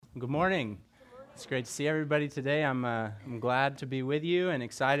Good morning. It's great to see everybody today. I'm glad to be with you and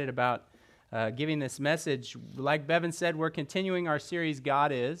excited about giving this message. Like Bevan said, we're continuing our series,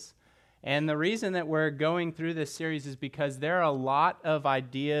 God Is. And the reason that we're going through this series is because there are a lot of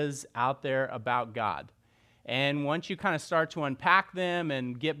ideas out there about God. And once you kind of start to unpack them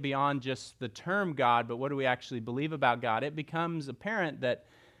and get beyond just the term God, but what do we actually believe about God, it becomes apparent that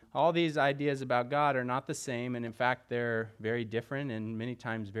all these ideas about God are not the same, and in fact, they're very different and many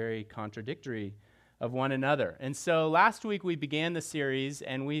times very contradictory of one another. And so last week we began the series,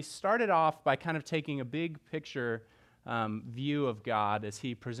 and we started off by kind of taking a big picture view of God as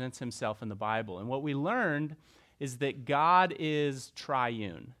he presents himself in the Bible. And what we learned is that God is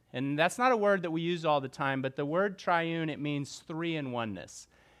triune. And that's not a word that we use all the time, but the word triune, it means three in oneness.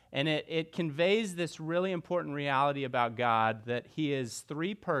 And it conveys this really important reality about God, that he is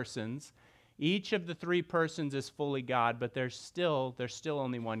three persons. Each of the three persons is fully God, but there's still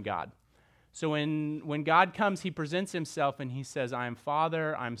only one God. So when God comes, he presents himself and he says, I am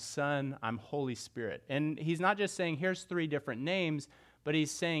Father, I'm Son, I'm Holy Spirit. And he's not just saying, here's three different names, but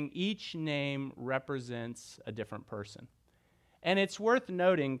he's saying each name represents a different person. And it's worth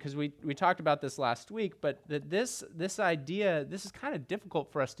noting, because we talked about this last week, but that this idea, this is kind of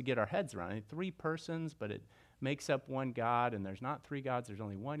difficult for us to get our heads around. I mean, three persons, but it makes up one God, and there's not three gods, there's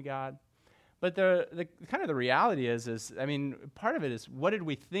only one God. But the kind of the reality is, I mean, part of it is, what did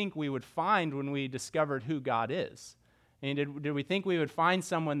we think we would find when we discovered who God is? I mean, did we think we would find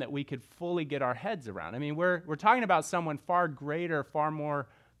someone that we could fully get our heads around? I mean, we're talking about someone far greater, far more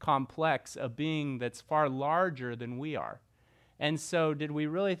complex, a being that's far larger than we are. And so did we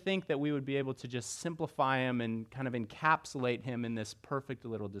really think that we would be able to just simplify him and kind of encapsulate him in this perfect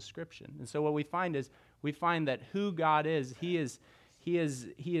little description? And so what we find is, we find that who God is, he is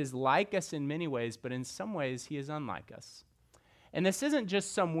like us in many ways, but in some ways he is unlike us. And this isn't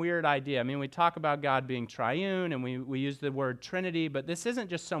just some weird idea. I mean, we talk about God being triune, and we use the word Trinity, but this isn't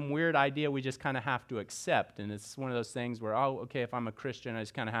just some weird idea we just kind of have to accept. And it's one of those things where, oh, okay, if I'm a Christian, I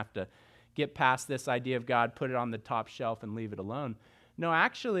just kind of have to get past this idea of God, put it on the top shelf, and leave it alone. No,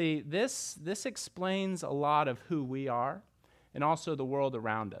 actually, this explains a lot of who we are and also the world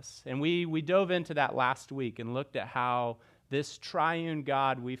around us. And we dove into that last week and looked at how this triune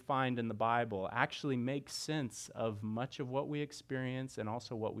God we find in the Bible actually makes sense of much of what we experience and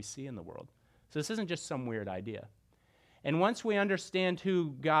also what we see in the world. So this isn't just some weird idea. And once we understand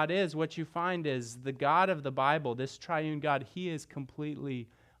who God is, what you find is the God of the Bible, this triune God, he is completely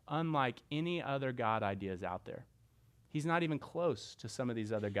unlike any other God ideas out there. He's not even close to some of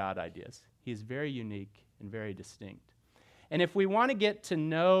these other God ideas. He is very unique and very distinct. And if we want to get to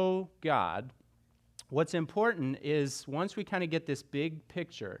know God, what's important is, once we kind of get this big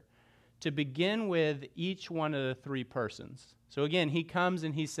picture, to begin with each one of the three persons. So again, he comes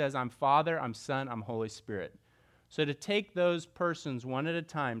and he says, I'm Father, I'm Son, I'm Holy Spirit. So to take those persons one at a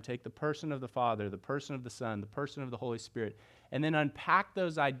time, take the person of the Father, the person of the Son, the person of the Holy Spirit, and then unpack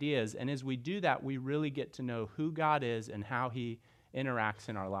those ideas. And as we do that, we really get to know who God is and how he interacts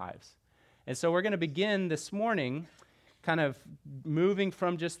in our lives. And so we're going to begin this morning kind of moving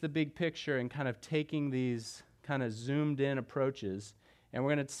from just the big picture and kind of taking these kind of zoomed in approaches. And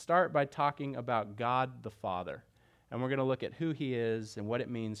we're going to start by talking about God the Father. And we're going to look at who he is and what it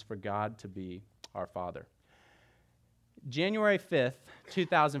means for God to be our Father. January 5th,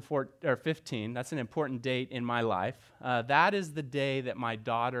 2015, that's an important date in my life. That is the day that my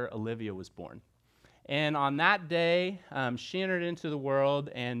daughter Olivia was born. And on that day, she entered into the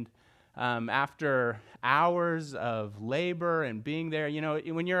world, and after hours of labor and being there, you know,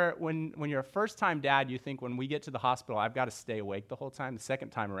 when you're a first-time dad, you think, when we get to the hospital, I've got to stay awake the whole time. The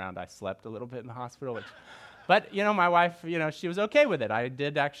second time around, I slept a little bit in the hospital, but, you know, my wife, you know, she was okay with it.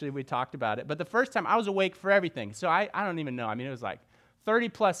 We talked about it. But the first time, I was awake for everything. So I don't even know. I mean, it was like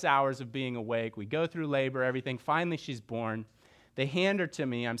 30-plus hours of being awake. We go through labor, everything. Finally, she's born. They hand her to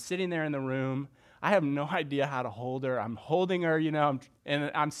me. I'm sitting there in the room. I have no idea how to hold her. I'm holding her, you know,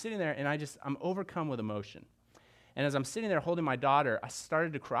 and I'm sitting there, and I'm overcome with emotion. And as I'm sitting there holding my daughter, I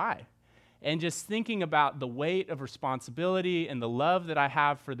started to cry. And just thinking about the weight of responsibility and the love that I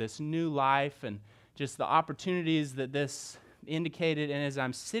have for this new life and just the opportunities that this indicated. And as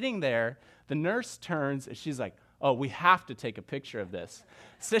I'm sitting there, the nurse turns and she's like, oh, we have to take a picture of this.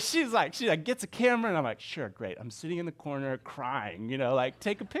 So she gets a camera, and I'm like, sure, great. I'm sitting in the corner crying, you know, like,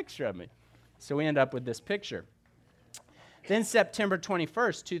 take a picture of me. So we end up with this picture. Then September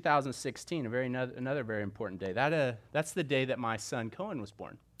 21st, 2016, another very important day. That's the day that my son Cohen was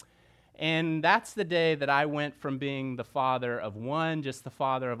born. And that's the day that I went from being the father of one, just the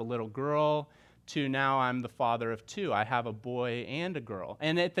father of a little girl, to now I'm the father of two. I have a boy and a girl.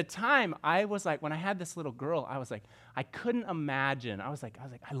 And at the time, I was like, when I had this little girl, I was like, I couldn't imagine. I was like,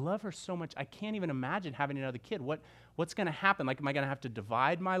 I love her so much. I can't even imagine having another kid. What's going to happen? Like, am I going to have to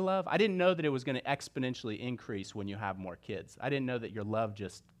divide my love? I didn't know that it was going to exponentially increase when you have more kids. I didn't know that your love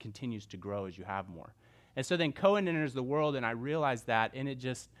just continues to grow as you have more. And so then Cohen enters the world, and I realized that, and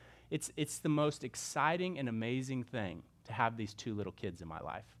it's the most exciting and amazing thing to have these two little kids in my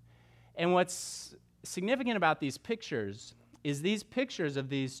life. And what's significant about these pictures is these pictures of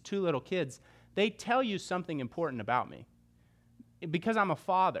these two little kids, they tell you something important about me. Because I'm a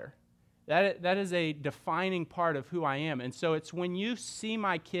father, that is a defining part of who I am. And so it's when you see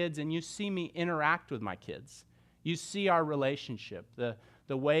my kids and you see me interact with my kids, you see our relationship,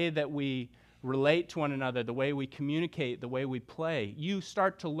 the way that we relate to one another, the way we communicate, the way we play, you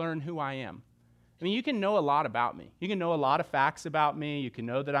start to learn who I am. I mean, you can know a lot about me. You can know a lot of facts about me. You can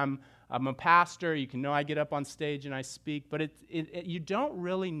know that I'm a pastor. You can know I get up on stage and I speak. But you don't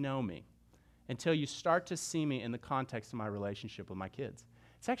really know me until you start to see me in the context of my relationship with my kids.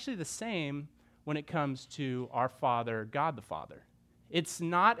 It's actually the same when it comes to our Father, God the Father. It's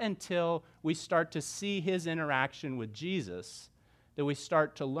not until we start to see his interaction with Jesus that we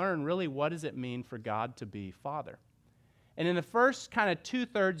start to learn really what does it mean for God to be Father. And in the first kind of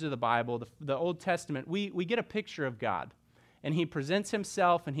 2/3 of the Bible, the Old Testament, we get a picture of God. And he presents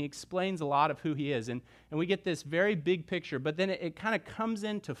himself and he explains a lot of who he is. And we get this very big picture, but then it kind of comes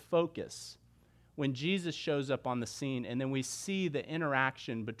into focus when Jesus shows up on the scene, and then we see the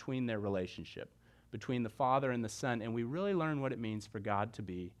interaction between their relationship, between the Father and the Son, and we really learn what it means for God to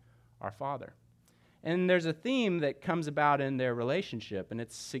be our Father. And there's a theme that comes about in their relationship, and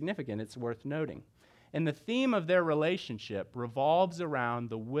it's significant, it's worth noting. And the theme of their relationship revolves around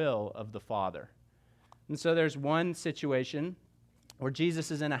the will of the Father. And so there's one situation where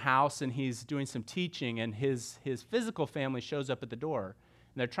Jesus is in a house and he's doing some teaching, and his physical family shows up at the door.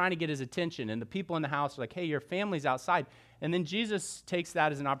 And they're trying to get his attention. And the people in the house are like, hey, your family's outside. And then Jesus takes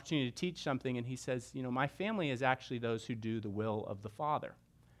that as an opportunity to teach something, and he says, my family is actually those who do the will of the Father.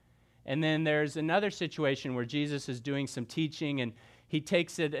 And then there's another situation where Jesus is doing some teaching, and he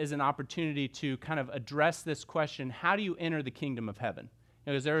takes it as an opportunity to kind of address this question, how do you enter the kingdom of heaven?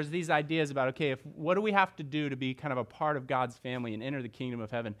 Because there's these ideas about, okay, what do we have to do to be kind of a part of God's family and enter the kingdom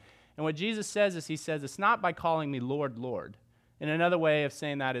of heaven? And what Jesus says is, he says, it's not by calling me Lord, Lord. And another way of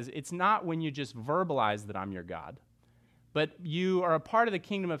saying that is, it's not when you just verbalize that I'm your God, but you are a part of the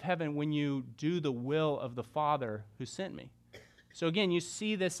kingdom of heaven when you do the will of the Father who sent me. So again, you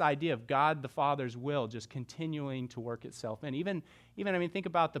see this idea of God the Father's will just continuing to work itself in. Even think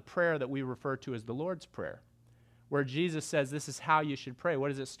about the prayer that we refer to as the Lord's Prayer, where Jesus says this is how you should pray. What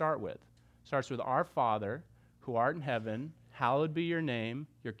does it start with? It starts with, Our Father, who art in heaven, hallowed be your name,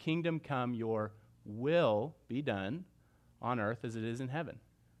 your kingdom come, your will be done on earth as it is in heaven.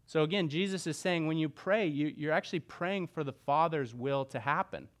 So again, Jesus is saying when you pray, you're actually praying for the Father's will to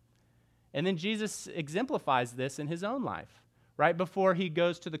happen. And then Jesus exemplifies this in his own life. Right before he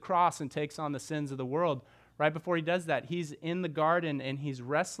goes to the cross and takes on the sins of the world, right before he does that, he's in the garden and he's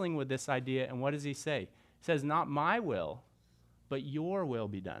wrestling with this idea. And what does he say? He says, not my will, but your will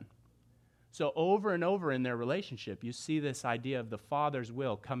be done. So over and over in their relationship, you see this idea of the Father's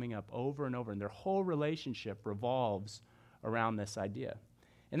will coming up over and over. And their whole relationship revolves around this idea.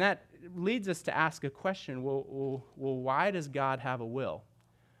 And that leads us to ask a question, well, why does God have a will?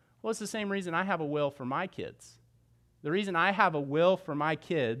 Well, it's the same reason I have a will for my kids. The reason I have a will for my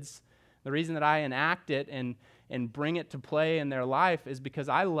kids, the reason that I enact it and bring it to play in their life is because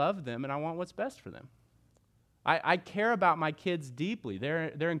I love them and I want what's best for them. I care about my kids deeply.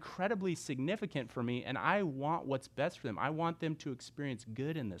 They're incredibly significant for me, and I want what's best for them. I want them to experience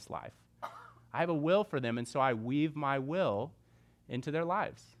good in this life. I have a will for them, and so I weave my will into their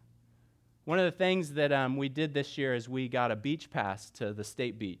lives. One of the things that we did this year is we got a beach pass to the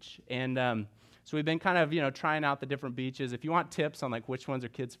state beach, and so we've been kind of, trying out the different beaches. If you want tips on like which ones are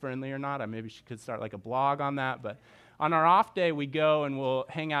kids friendly or not, I maybe could start like a blog on that. But on our off day, we go and we'll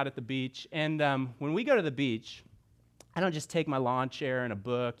hang out at the beach. And when we go to the beach, I don't just take my lawn chair and a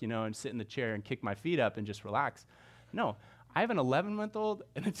book, and sit in the chair and kick my feet up and just relax. No, I have an 11-month-old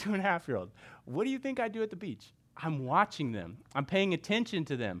and a 2.5-year-old. What do you think I do at the beach? I'm watching them. I'm paying attention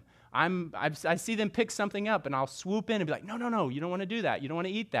to them. I see them pick something up, and I'll swoop in and be like, no, you don't want to do that. You don't want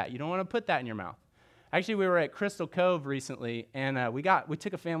to eat that. You don't want to put that in your mouth. Actually, we were at Crystal Cove recently, and we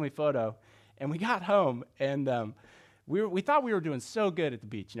took a family photo, and we got home, and we thought we were doing so good at the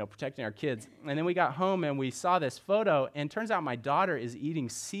beach, protecting our kids. And then we got home, and we saw this photo, and turns out my daughter is eating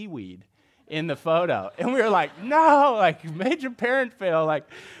seaweed in the photo. And we were like, no, like major parent fail. Like,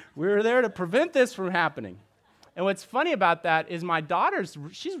 We were there to prevent this from happening. And what's funny about that is my daughter's,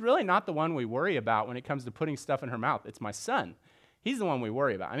 she's really not the one we worry about when it comes to putting stuff in her mouth. It's my son. He's the one we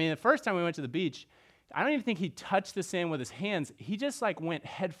worry about. I mean, the first time we went to the beach, I don't even think he touched the sand with his hands. He just like went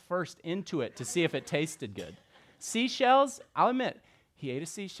head first into it to see if it tasted good. Seashells, I'll admit, he ate a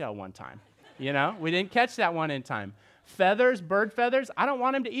seashell one time. You know, we didn't catch that one in time. Feathers, bird feathers, I don't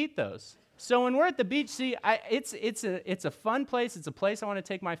want him to eat those. So when we're at the beach, see, it's a fun place. It's a place I want to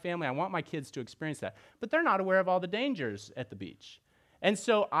take my family. I want my kids to experience that. But they're not aware of all the dangers at the beach. And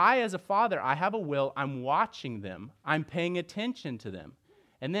so I, as a father, I have a will. I'm watching them. I'm paying attention to them.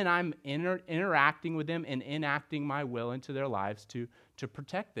 And then I'm interacting with them and enacting my will into their lives to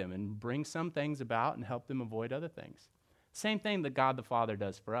protect them and bring some things about and help them avoid other things. Same thing that God the Father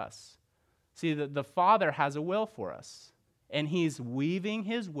does for us. See, the Father has a will for us. And he's weaving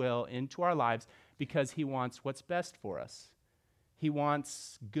his will into our lives because he wants what's best for us. He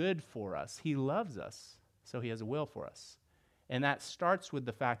wants good for us. He loves us, so he has a will for us. And that starts with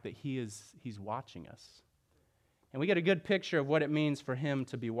the fact that he's watching us. And we get a good picture of what it means for him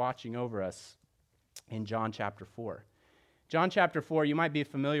to be watching over us in John chapter 4. John chapter 4, you might be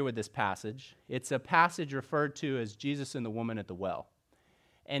familiar with this passage. It's a passage referred to as Jesus and the woman at the well.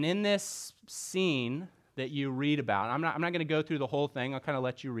 And in this scene that you read about. I'm not going to go through the whole thing. I'll kind of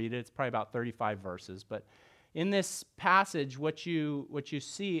let you read it. It's probably about 35 verses. But in this passage, what you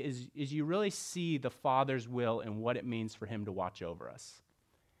see is you really see the Father's will and what it means for him to watch over us.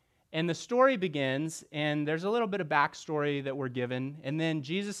 And the story begins, and there's a little bit of backstory that we're given. And then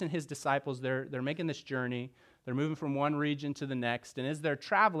Jesus and his disciples, they're making this journey. They're moving from one region to the next. And as they're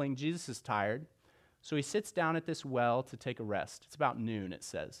traveling, Jesus is tired. So he sits down at this well to take a rest. It's about noon, it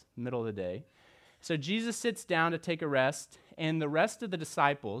says, middle of the day. So Jesus sits down to take a rest, and the rest of the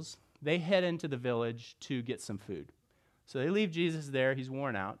disciples, they head into the village to get some food. So they leave Jesus there. He's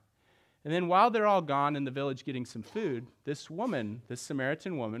worn out. And then while they're all gone in the village getting some food, this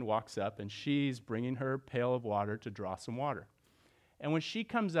Samaritan woman, walks up, and she's bringing her pail of water to draw some water. And when she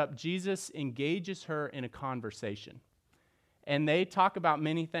comes up, Jesus engages her in a conversation. And they talk about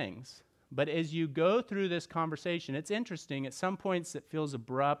many things. But as you go through this conversation, it's interesting. At some points, it feels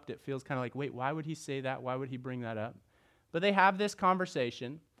abrupt. It feels kind of like, wait, why would he say that? Why would he bring that up? But they have this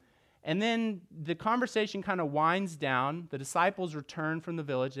conversation. And then the conversation kind of winds down. The disciples return from the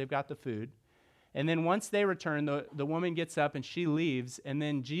village. They've got the food. And then once they return, the woman gets up and she leaves. And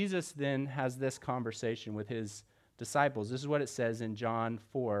then Jesus then has this conversation with his disciples. This is what it says in John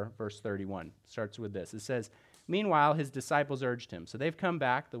 4, verse 31. It starts with this. It says, meanwhile, his disciples urged him. So they've come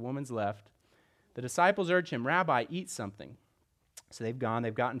back. The woman's left. The disciples urged him, Rabbi, eat something. So they've gone.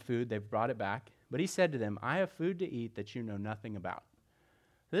 They've gotten food. They've brought it back. But he said to them, I have food to eat that you know nothing about.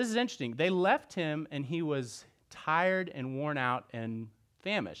 So this is interesting. They left him, and he was tired and worn out and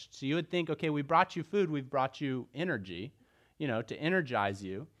famished. So you would think, okay, we brought you food. We've brought you energy, to energize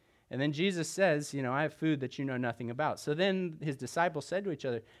you. And then Jesus says, I have food that you know nothing about. So then his disciples said to each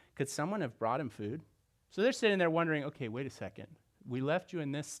other, could someone have brought him food? So they're sitting there wondering, okay, wait a second. We left you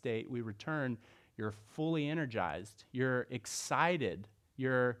in this state. We return. You're fully energized. You're excited.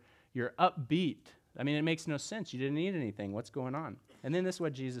 You're upbeat. I mean, it makes no sense. You didn't eat anything. What's going on? And then this is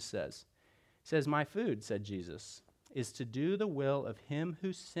what Jesus says. He says, my food, said Jesus, is to do the will of him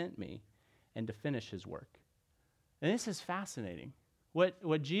who sent me and to finish his work. And this is fascinating.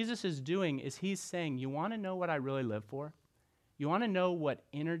 What Jesus is doing is he's saying, you want to know what I really live for? You want to know what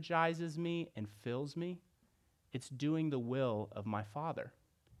energizes me and fills me? It's doing the will of my Father.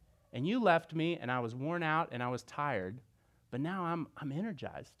 And you left me, and I was worn out, and I was tired, but now I'm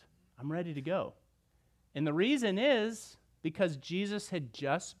energized. I'm ready to go. And the reason is because Jesus had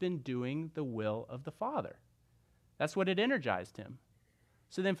just been doing the will of the Father. That's what had energized him.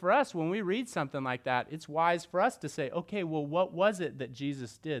 So then for us, when we read something like that, it's wise for us to say, okay, well, what was it that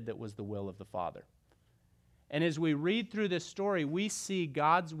Jesus did that was the will of the Father? And as we read through this story, we see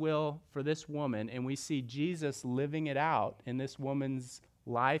God's will for this woman, and we see Jesus living it out in this woman's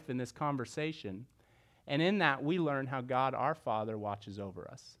life, in this conversation. And in that, we learn how God, our Father, watches over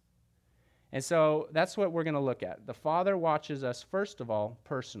us. And so that's what we're going to look at. The Father watches us, first of all,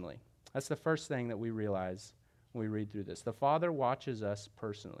 personally. That's the first thing that we realize when we read through this. The Father watches us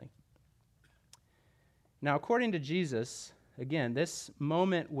personally. Now, according to Jesus, again, this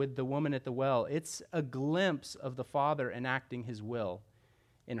moment with the woman at the well, it's a glimpse of the Father enacting his will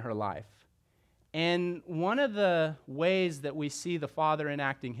in her life. And one of the ways that we see the Father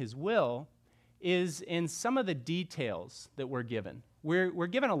enacting his will is in some of the details that we're given. We're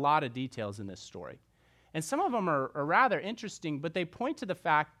given a lot of details in this story. And some of them are rather interesting, but they point to the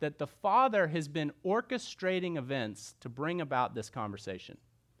fact that the Father has been orchestrating events to bring about this conversation.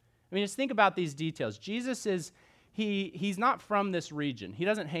 I mean, just think about these details. Jesus is, he's not from this region. He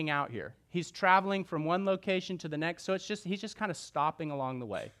doesn't hang out here. He's traveling from one location to the next, so he's just kind of stopping along the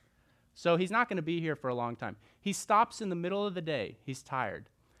way. So he's not going to be here for a long time. He stops in the middle of the day. He's tired.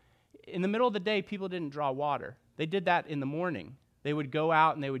 In the middle of the day, people didn't draw water. They did that in the morning. They would go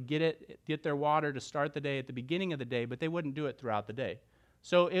out and they would get their water to start the day at the beginning of the day, but they wouldn't do it throughout the day.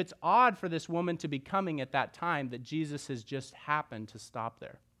 So it's odd for this woman to be coming at that time that Jesus has just happened to stop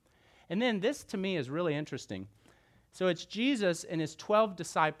there. And then this, to me, is really interesting. So it's Jesus and his 12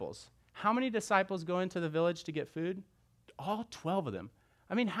 disciples. How many disciples go into the village to get food? All 12 of them.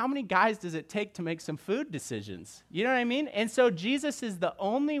 I mean, how many guys does it take to make some food decisions? You know what I mean? And so Jesus is the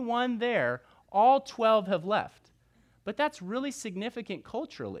only one there. All 12 have left. But that's really significant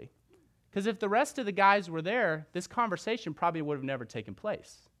culturally. Because if the rest of the guys were there, this conversation probably would have never taken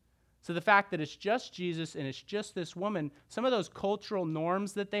place. So the fact that it's just Jesus and it's just this woman, some of those cultural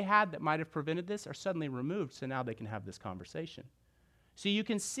norms that they had that might have prevented this are suddenly removed, so now they can have this conversation. So you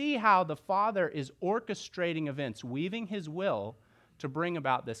can see how the Father is orchestrating events, weaving his will to bring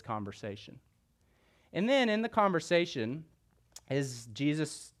about this conversation. And then in the conversation, as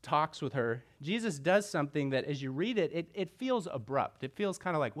Jesus talks with her, Jesus does something that as you read it, it feels abrupt. It feels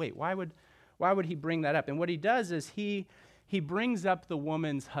kind of like, wait, why would he bring that up? And what he does is he brings up the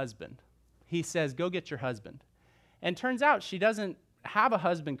woman's husband. He says, go get your husband. And turns out she doesn't have a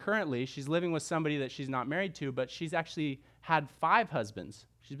husband currently. She's living with somebody that she's not married to, but she's actually had 5 husbands.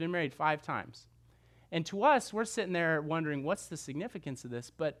 She's been married 5 times. And to us, we're sitting there wondering, what's the significance of this?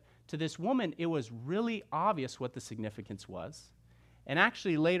 But to this woman, it was really obvious what the significance was. And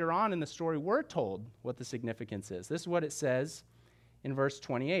actually, later on in the story, we're told what the significance is. This is what it says in verse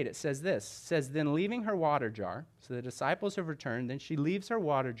 28. It says this. It says, then leaving her water jar, so the disciples have returned, then she leaves her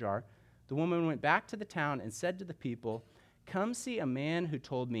water jar. The woman went back to the town and said to the people, come see a man who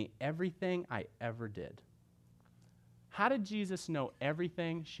told me everything I ever did. How did Jesus know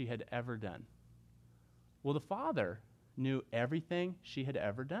everything she had ever done? Well, the Father knew everything she had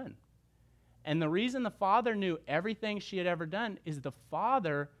ever done. And the reason the Father knew everything she had ever done is the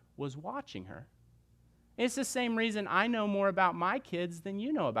Father was watching her. It's the same reason I know more about my kids than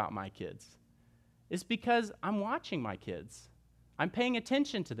you know about my kids. It's because I'm watching my kids. I'm paying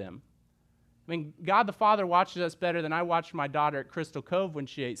attention to them. I mean, God the Father watches us better than I watched my daughter at Crystal Cove when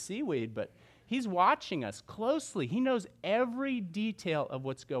she ate seaweed, but he's watching us closely. He knows every detail of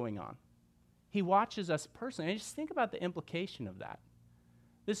what's going on. He watches us personally. And just think about the implication of that.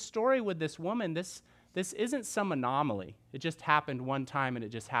 This story with this woman, this isn't some anomaly. It just happened one time and it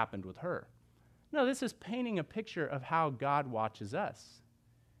just happened with her. No, this is painting a picture of how God watches us.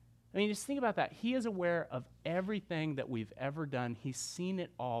 I mean, just think about that. He is aware of everything that we've ever done. He's seen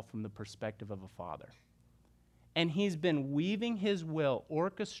it all from the perspective of a father. And he's been weaving his will,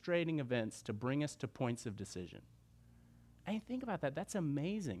 orchestrating events to bring us to points of decision. I mean, think about that. That's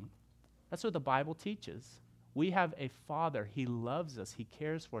amazing. That's what the Bible teaches. We have a Father. He loves us. He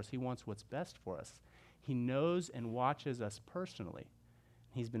cares for us. He wants what's best for us. He knows and watches us personally.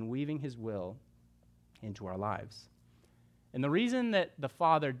 He's been weaving his will into our lives. And the reason that the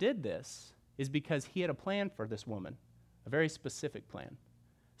Father did this is because he had a plan for this woman, a very specific plan.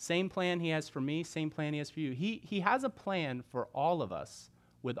 Same plan he has for me, same plan he has for you. He has a plan for all of us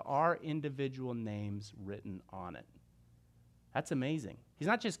with our individual names written on it. That's amazing. He's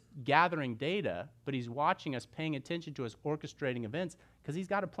not just gathering data, but he's watching us, paying attention to us, orchestrating events, because he's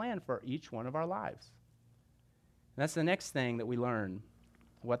got a plan for each one of our lives. And that's the next thing that we learn,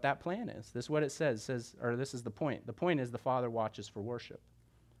 what that plan is. This is what it says. This is the point. The point is the Father watches for worship.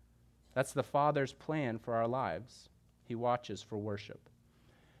 That's the Father's plan for our lives. He watches for worship.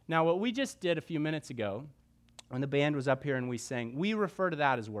 Now, what we just did a few minutes ago, when the band was up here and we sang, we refer to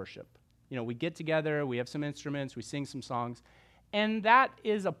that as worship. You know, we get together, we have some instruments, we sing some songs, and that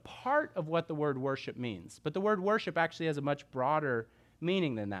is a part of what the word worship means. But the word worship actually has a much broader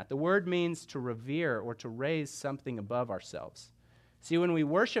meaning than that. The word means to revere or to raise something above ourselves. See, when we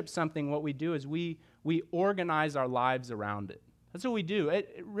worship something, what we do is we organize our lives around it. That's what we do.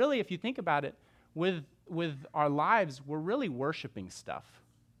 It really, if you think about it, with our lives, we're really worshiping stuff.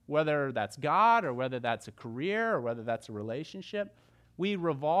 Whether that's God or whether that's a career or whether that's a relationship, we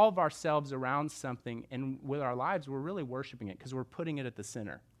revolve ourselves around something, and with our lives, we're really worshiping it because we're putting it at the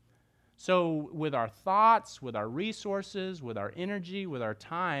center. So with our thoughts, with our resources, with our energy, with our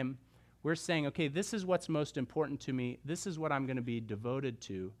time, we're saying, okay, this is what's most important to me. This is what I'm going to be devoted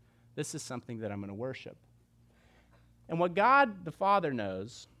to. This is something that I'm going to worship. And what God the Father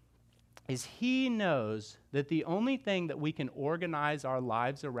knows is he knows that the only thing that we can organize our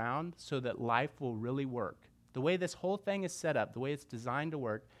lives around so that life will really work, the way this whole thing is set up, the way it's designed to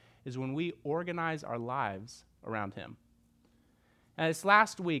work, is when we organize our lives around him. And this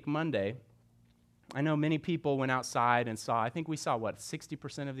last week, Monday, I know many people went outside and saw, I think we saw,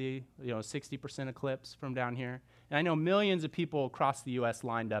 60% of the, 60% eclipse from down here. And I know millions of people across the U.S.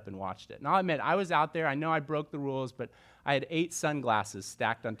 lined up and watched it. And I'll admit, I was out there. I know I broke the rules, but I had 8 sunglasses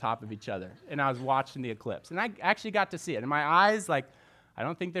stacked on top of each other, and I was watching the eclipse. And I actually got to see it. And my eyes, I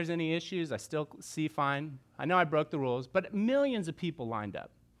don't think there's any issues. I still see fine. I know I broke the rules, but millions of people lined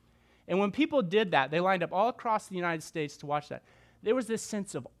up. And when people did that, they lined up all across the United States to watch that. There was this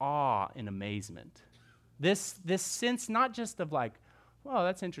sense of awe and amazement. This sense not just of well,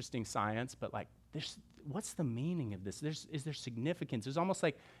 that's interesting science, but what's the meaning of this? Is there significance?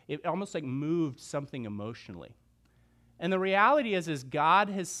 It almost moved something emotionally. And the reality is God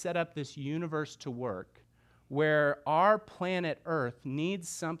has set up this universe to work where our planet Earth needs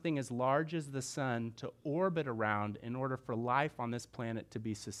something as large as the sun to orbit around in order for life on this planet to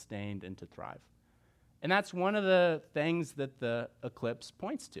be sustained and to thrive. And that's one of the things that the eclipse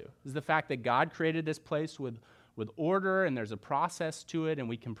points to, is the fact that God created this place with order, and there's a process to it, and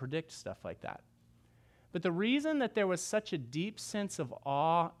we can predict stuff like that. But the reason that there was such a deep sense of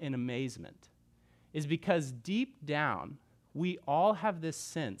awe and amazement is because deep down, we all have this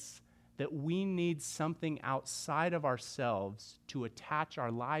sense that we need something outside of ourselves to attach our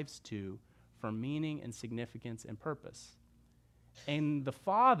lives to for meaning and significance and purpose. And the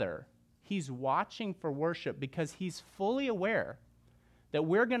Father, he's watching for worship because he's fully aware that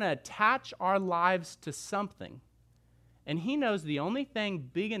we're going to attach our lives to something. And he knows the only thing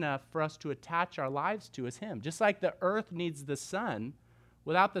big enough for us to attach our lives to is him. Just like the earth needs the sun,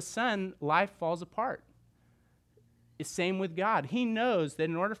 without the sun, life falls apart. It's same with God. He knows that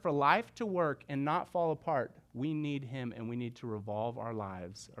in order for life to work and not fall apart, we need him, and we need to revolve our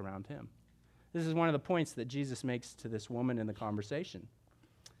lives around him. This is one of the points that Jesus makes to this woman in the conversation.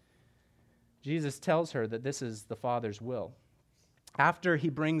 Jesus tells her that this is the Father's will. After he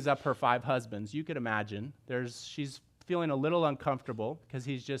brings up her 5 husbands, you could imagine she's feeling a little uncomfortable because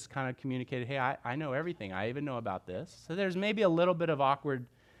he's just kind of communicated, hey, I know everything. I even know about this. So there's maybe a little bit of awkward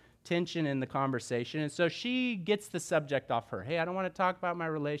tension in the conversation. And so she gets the subject off her. Hey, I don't want to talk about my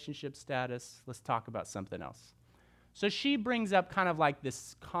relationship status. Let's talk about something else. So she brings up kind of like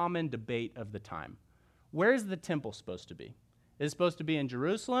this common debate of the time. Where's the temple supposed to be? Is it supposed to be in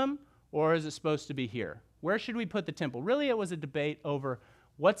Jerusalem, or is it supposed to be here? Where should we put the temple? Really, it was a debate over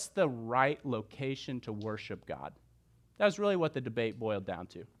what's the right location to worship God. That was really what the debate boiled down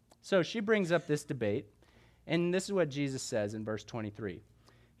to. So she brings up this debate, and this is what Jesus says in verse 23.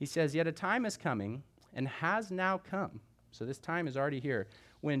 He says, "Yet a time is coming, and has now come," so this time is already here,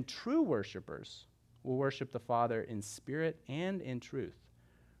 "when true worshipers will worship the Father in spirit and in truth,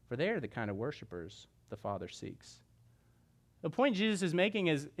 for they are the kind of worshipers the Father seeks." The point Jesus is making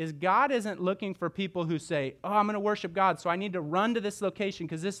is God isn't looking for people who say, oh, I'm going to worship God, so I need to run to this location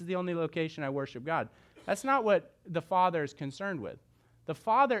because this is the only location I worship God. That's not what the Father is concerned with. The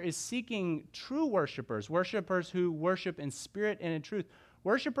Father is seeking true worshipers, worshipers who worship in spirit and in truth,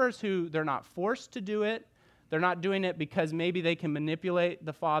 worshipers who they're not forced to do it. They're not doing it because maybe they can manipulate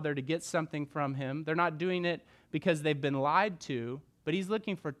the Father to get something from him. They're not doing it because they've been lied to, but he's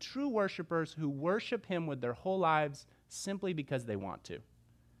looking for true worshipers who worship him with their whole lives simply because they want to.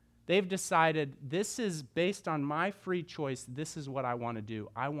 They've decided, this is based on my free choice, this is what I want to do.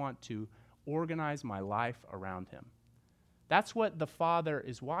 I want to organize my life around him. That's what the Father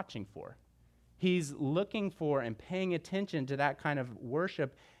is watching for. He's looking for and paying attention to that kind of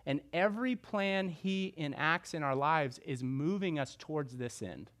worship, and every plan he enacts in our lives is moving us towards this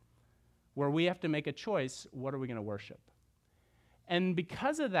end, where we have to make a choice, what are we going to worship? And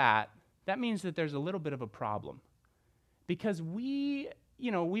because of that, that means that there's a little bit of a problem. Because we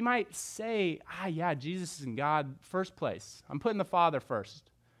might say, yeah, Jesus is in God first place. I'm putting the Father first.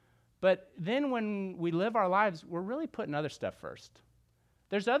 But then when we live our lives, we're really putting other stuff first.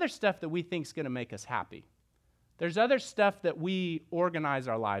 There's other stuff that we think is going to make us happy. There's other stuff that we organize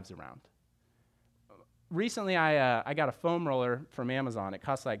our lives around. Recently, I got a foam roller from Amazon. It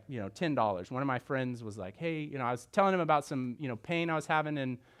cost $10. One of my friends was like, hey, I was telling him about some, pain I was having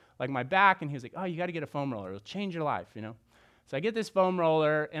in my back, and he was like, oh, you got to get a foam roller. It'll change your life, So I get this foam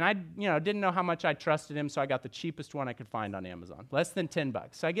roller, and I, didn't know how much I trusted him, so I got the cheapest one I could find on Amazon, less than $10.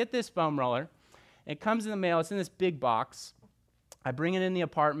 So I get this foam roller. It comes in the mail. It's in this big box. I bring it in the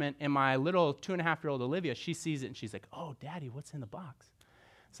apartment, and my little 2.5-year-old Olivia, she sees it, and she's like, oh, Daddy, what's in the box?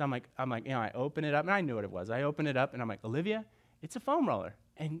 So I'm like, I open it up, and I knew what it was. I open it up, and I'm like, Olivia, it's a foam roller.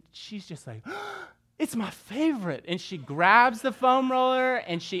 And she's just like, it's my favorite. And she grabs the foam roller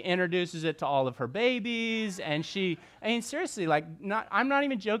and she introduces it to all of her babies. And seriously, I'm not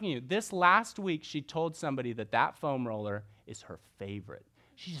even joking you. This last week, she told somebody that foam roller is her favorite.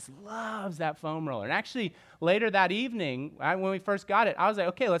 She just loves that foam roller. And actually, later that evening, when we first got it, I was like,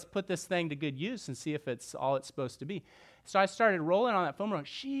 okay, let's put this thing to good use and see if it's all it's supposed to be. So I started rolling on that foam roller.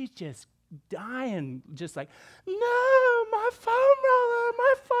 She's just dying, just like, no, my foam roller,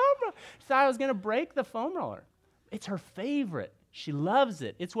 my foam roller. She thought I was going to break the foam roller. It's her favorite. She loves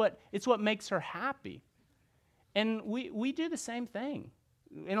it. It's what makes her happy. And we do the same thing.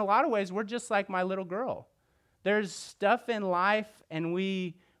 In a lot of ways, we're just like my little girl. There's stuff in life, and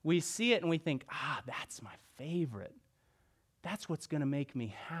we see it, and we think, that's my favorite. That's what's going to make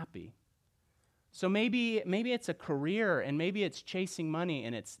me happy. So maybe it's a career, and maybe it's chasing money,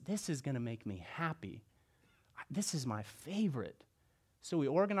 and this is going to make me happy. This is my favorite. So we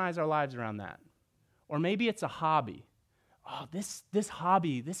organize our lives around that. Or maybe it's a hobby. Oh, this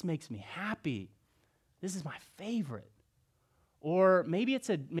hobby, this makes me happy. This is my favorite. Or maybe it's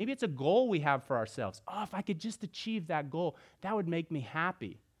a goal we have for ourselves. Oh, if I could just achieve that goal, that would make me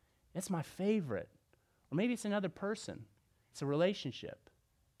happy. That's my favorite. Or maybe it's another person. It's a relationship.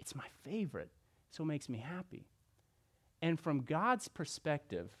 It's my favorite. So it makes me happy. And from God's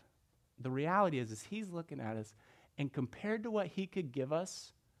perspective, the reality is he's looking at us, and compared to what he could give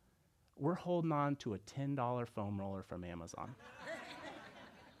us, we're holding on to a $10 foam roller from Amazon.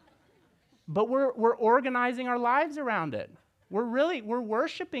 But we're organizing our lives around it. We're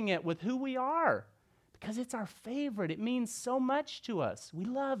worshiping it with who we are because it's our favorite. It means so much to us. We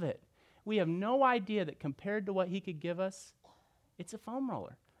love it. We have no idea that compared to what he could give us, it's a foam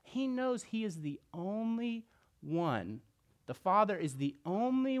roller. He knows he is the only one. The Father is the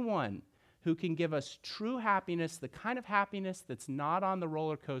only one who can give us true happiness, the kind of happiness that's not on the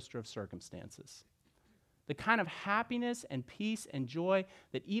roller coaster of circumstances. The kind of happiness and peace and joy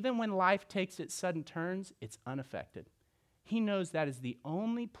that even when life takes its sudden turns, it's unaffected. He knows that is the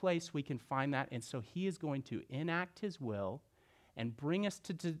only place we can find that, and so he is going to enact his will and bring us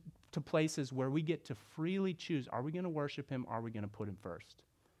to places where we get to freely choose, are we going to worship him, or are we going to put him first?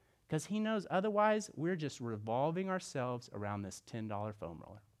 Because he knows otherwise we're just revolving ourselves around this $10 foam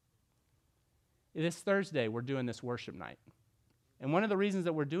roller. This Thursday, we're doing this worship night. And one of the reasons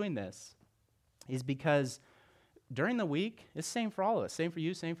that we're doing this is because during the week, it's the same for all of us, same for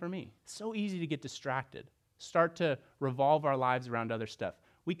you, same for me. It's so easy to get distracted. Start to revolve our lives around other stuff.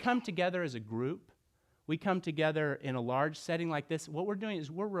 We come together as a group. We come together in a large setting like this. What we're doing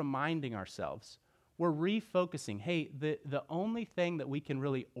is we're reminding ourselves. We're refocusing. Hey, the only thing that we can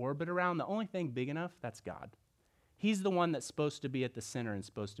really orbit around, the only thing big enough, that's God. He's the one that's supposed to be at the center and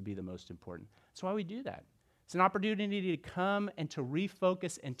supposed to be the most important. That's why we do that. It's an opportunity to come and to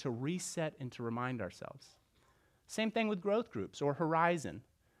refocus and to reset and to remind ourselves. Same thing with growth groups or Horizon.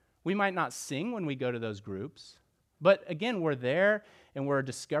 We might not sing when we go to those groups, but again, we're there and we're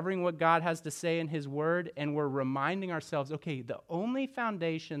discovering what God has to say in his word, and we're reminding ourselves, okay, the only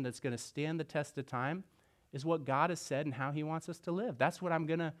foundation that's going to stand the test of time is what God has said and how he wants us to live. That's what I'm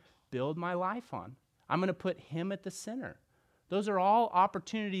going to build my life on. I'm going to put him at the center. Those are all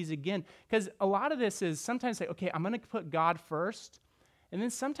opportunities again, because a lot of this is sometimes say, okay, I'm going to put God first, and then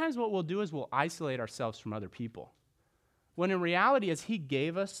sometimes what we'll do is we'll isolate ourselves from other people. When in reality, as he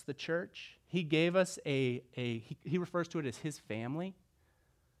gave us the church, he gave us he refers to it as his family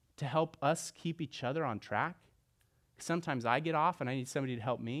to help us keep each other on track. Sometimes I get off and I need somebody to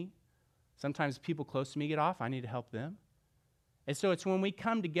help me. Sometimes people close to me get off, I need to help them. And so it's when we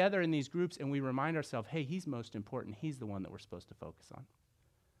come together in these groups and we remind ourselves, hey, he's most important. He's the one that we're supposed to focus on.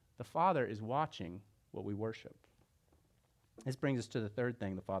 The Father is watching what we worship. This brings us to the third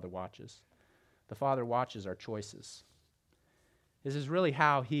thing the Father watches. The Father watches our choices. This is really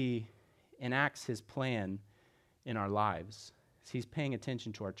how he enacts his plan in our lives. He's paying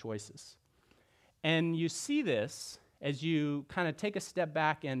attention to our choices. And you see this as you kind of take a step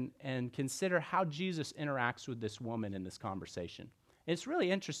back and consider how Jesus interacts with this woman in this conversation. It's really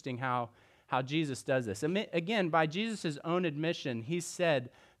interesting how Jesus does this. Again, by Jesus' own admission, he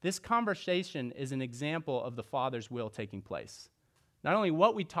said, this conversation is an example of the Father's will taking place. Not only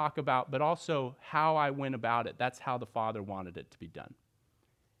what we talk about, but also how I went about it. That's how the Father wanted it to be done.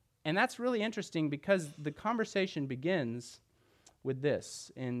 And that's really interesting because the conversation begins with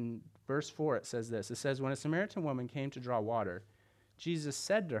this. In verse 4, it says this. It says, when a Samaritan woman came to draw water, Jesus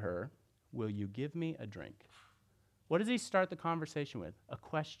said to her, will you give me a drink? What does he start the conversation with? A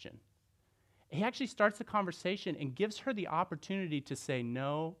question. He actually starts the conversation and gives her the opportunity to say,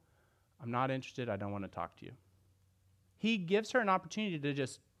 no, I'm not interested. I don't want to talk to you. He gives her an opportunity to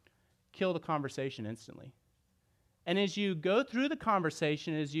just kill the conversation instantly. And as you go through the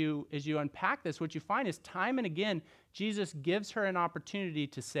conversation, as you unpack this, what you find is time and again, Jesus gives her an opportunity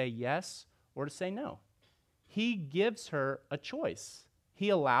to say yes or to say no. He gives her a choice. He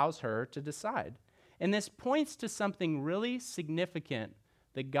allows her to decide. And this points to something really significant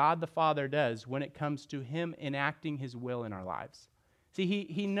that God the Father does when it comes to him enacting his will in our lives. See,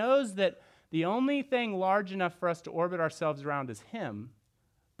 he knows that the only thing large enough for us to orbit ourselves around is him,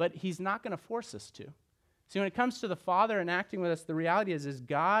 but he's not going to force us to. See, when it comes to the Father enacting with us, the reality is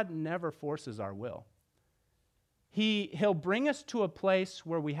God never forces our will. He'll bring us to a place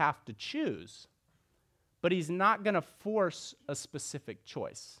where we have to choose, but he's not going to force a specific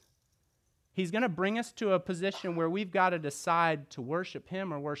choice. He's going to bring us to a position where we've got to decide to worship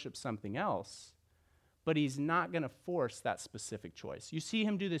him or worship something else, but he's not going to force that specific choice. You see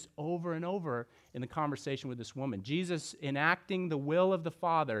him do this over and over in the conversation with this woman. Jesus, enacting the will of the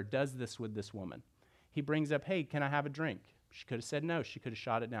Father, does this with this woman. He brings up, hey, can I have a drink? She could have said no. She could have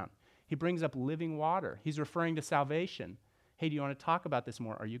shot it down. He brings up living water. He's referring to salvation. Hey, do you want to talk about this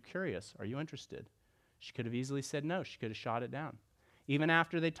more? Are you curious? Are you interested? She could have easily said no. She could have shot it down. Even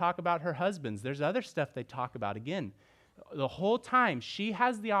after they talk about her husbands, there's other stuff they talk about. Again, the whole time, she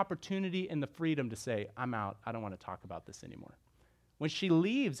has the opportunity and the freedom to say, I'm out. I don't want to talk about this anymore. When she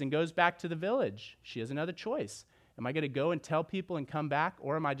leaves and goes back to the village, she has another choice. Am I going to go and tell people and come back,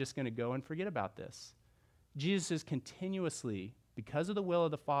 or am I just going to go and forget about this? Jesus is continuously, because of the will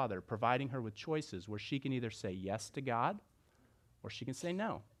of the Father, providing her with choices where she can either say yes to God or she can say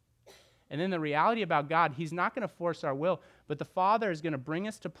no. And then the reality about God, he's not going to force our will, but the Father is going to bring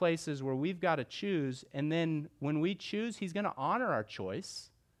us to places where we've got to choose, and then when we choose, he's going to honor our choice,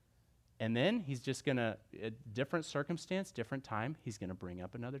 and then he's just going to, at different circumstance, different time, he's going to bring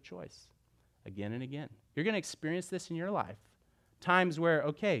up another choice again and again. You're going to experience this in your life. Times where,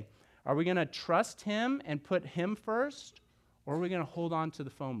 okay, are we going to trust him and put him first, or are we going to hold on to the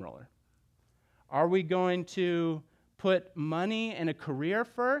foam roller? Are we going to put money and a career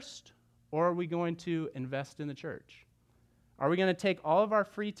first, or are we going to invest in the church? Are we going to take all of our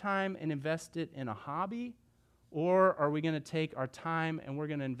free time and invest it in a hobby, or are we going to take our time and we're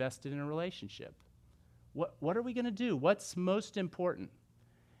going to invest it in a relationship? What are we going to do? What's most important?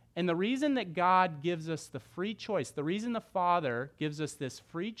 And the reason that God gives us the free choice, the reason the Father gives us this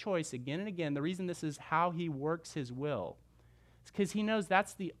free choice again and again, the reason this is how he works his will, is because he knows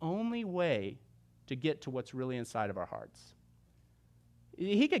that's the only way to get to what's really inside of our hearts.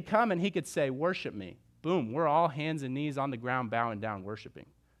 He could come and he could say, worship me. Boom, we're all hands and knees on the ground bowing down worshiping.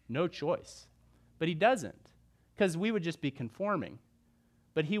 No choice. But he doesn't, because we would just be conforming.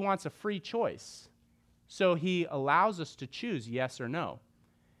 But he wants a free choice. So he allows us to choose yes or no.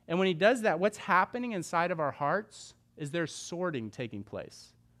 And when he does that, what's happening inside of our hearts is there's sorting taking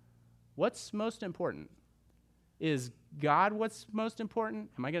place. What's most important? Is God what's most important?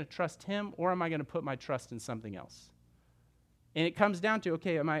 Am I going to trust him, or am I going to put my trust in something else? And it comes down to,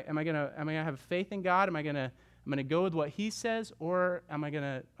 okay, am I going to have faith in God? Am I going to go with what he says, or am I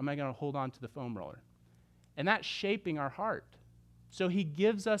going to hold on to the foam roller? And that's shaping our heart. So he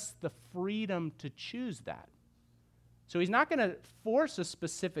gives us the freedom to choose that. So he's not going to force a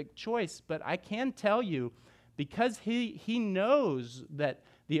specific choice, but I can tell you, because he knows that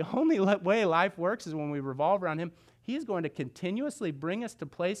the only way life works is when we revolve around him, he's going to continuously bring us to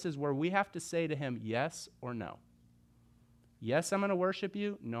places where we have to say to him yes or no. Yes, I'm going to worship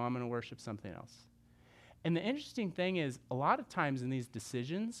you. No, I'm going to worship something else. And the interesting thing is, a lot of times in these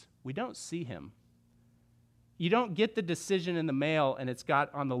decisions, we don't see him. You don't get the decision in the mail and it's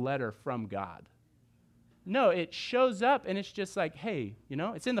got on the letter from God. No, it shows up and it's just like, hey,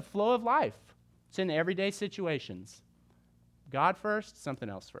 it's in the flow of life. It's in everyday situations. God first, something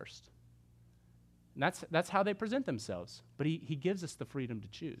else first. And that's how they present themselves. But he gives us the freedom to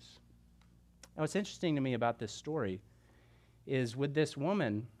choose. Now, what's interesting to me about this story is with this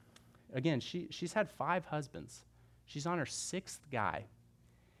woman, again, she's had 5 husbands. She's on her 6th guy.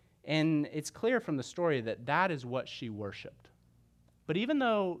 And it's clear from the story that is what she worshiped. But even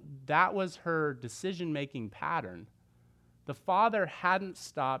though that was her decision-making pattern, the Father hadn't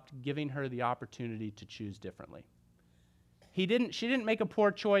stopped giving her the opportunity to choose differently. She didn't make a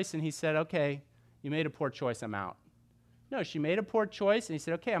poor choice and he said, okay, you made a poor choice, I'm out. No, she made a poor choice and he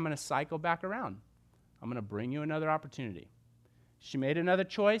said, okay, I'm going to cycle back around. I'm going to bring you another opportunity. She made another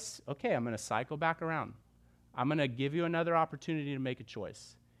choice. Okay, I'm going to cycle back around. I'm going to give you another opportunity to make a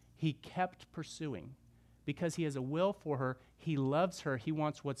choice. He kept pursuing because he has a will for her. He loves her. He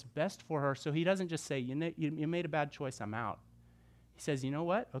wants what's best for her. So he doesn't just say, you made a bad choice, I'm out. He says, you know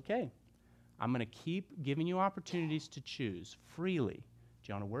what? Okay, I'm going to keep giving you opportunities to choose freely Do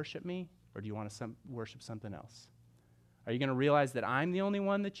you want to worship me, or do you want to worship something else? Are you going to realize that I'm the only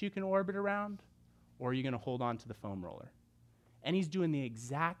one that you can orbit around, or are you going to hold on to the foam roller? And he's doing the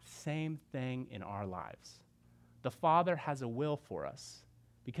exact same thing in our lives. The Father has a will for us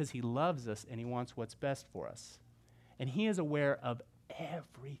because he loves us and he wants what's best for us. And he is aware of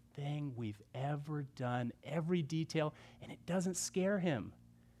everything we've ever done, every detail, and it doesn't scare him.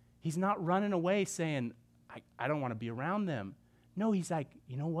 He's not running away saying, I don't want to be around them. No, he's like,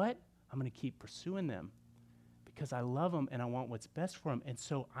 you know what? I'm going to keep pursuing them because I love them and I want what's best for them. And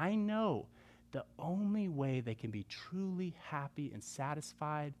so I know the only way they can be truly happy and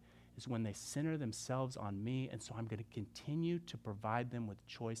satisfied is when they center themselves on me. And so I'm going to continue to provide them with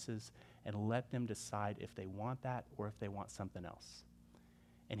choices and let them decide if they want that or if they want something else.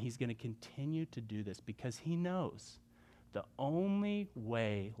 And he's going to continue to do this because he knows the only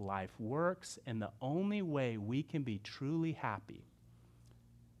way life works and the only way we can be truly happy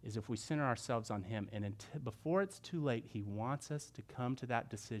is if we center ourselves on him. And before it's too late, he wants us to come to that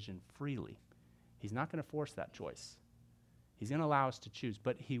decision freely. He's not going to force that choice. He's going to allow us to choose,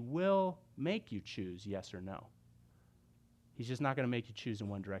 but he will make you choose yes or no. He's just not going to make you choose in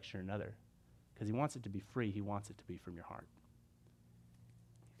one direction or another because he wants it to be free. He wants it to be from your heart.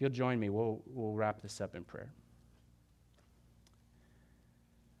 If you'll join me, we'll wrap this up in prayer.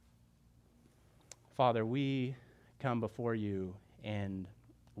 Father, we come before you and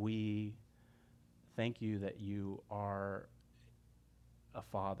we thank you that you are a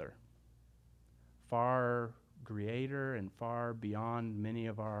father, far greater and far beyond many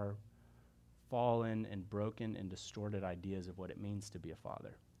of our fallen and broken and distorted ideas of what it means to be a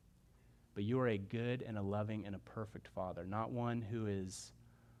father. But you are a good and a loving and a perfect father, not one who is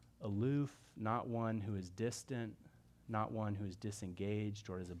aloof, not one who is distant, not one who is disengaged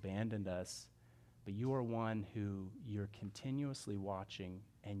or has abandoned us, but you are one who you're continuously watching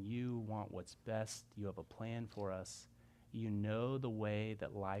and you want what's best. You have a plan for us. You know the way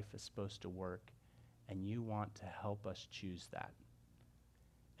that life is supposed to work, and you want to help us choose that.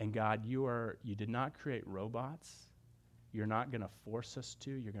 And God, you did not create robots. You're not going to force us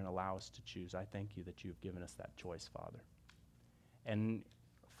to. You're going to allow us to choose. I thank you that you've given us that choice, Father. And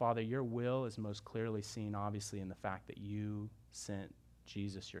Father, your will is most clearly seen, obviously, in the fact that you sent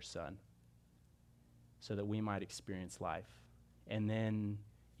Jesus, your son, so that we might experience life. And then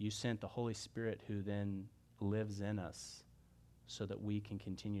you sent the Holy Spirit who then lives in us so that we can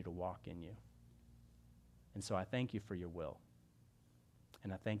continue to walk in you. And so I thank you for your will.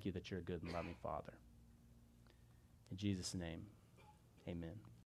 And I thank you that you're a good and loving Father. In Jesus' name, amen.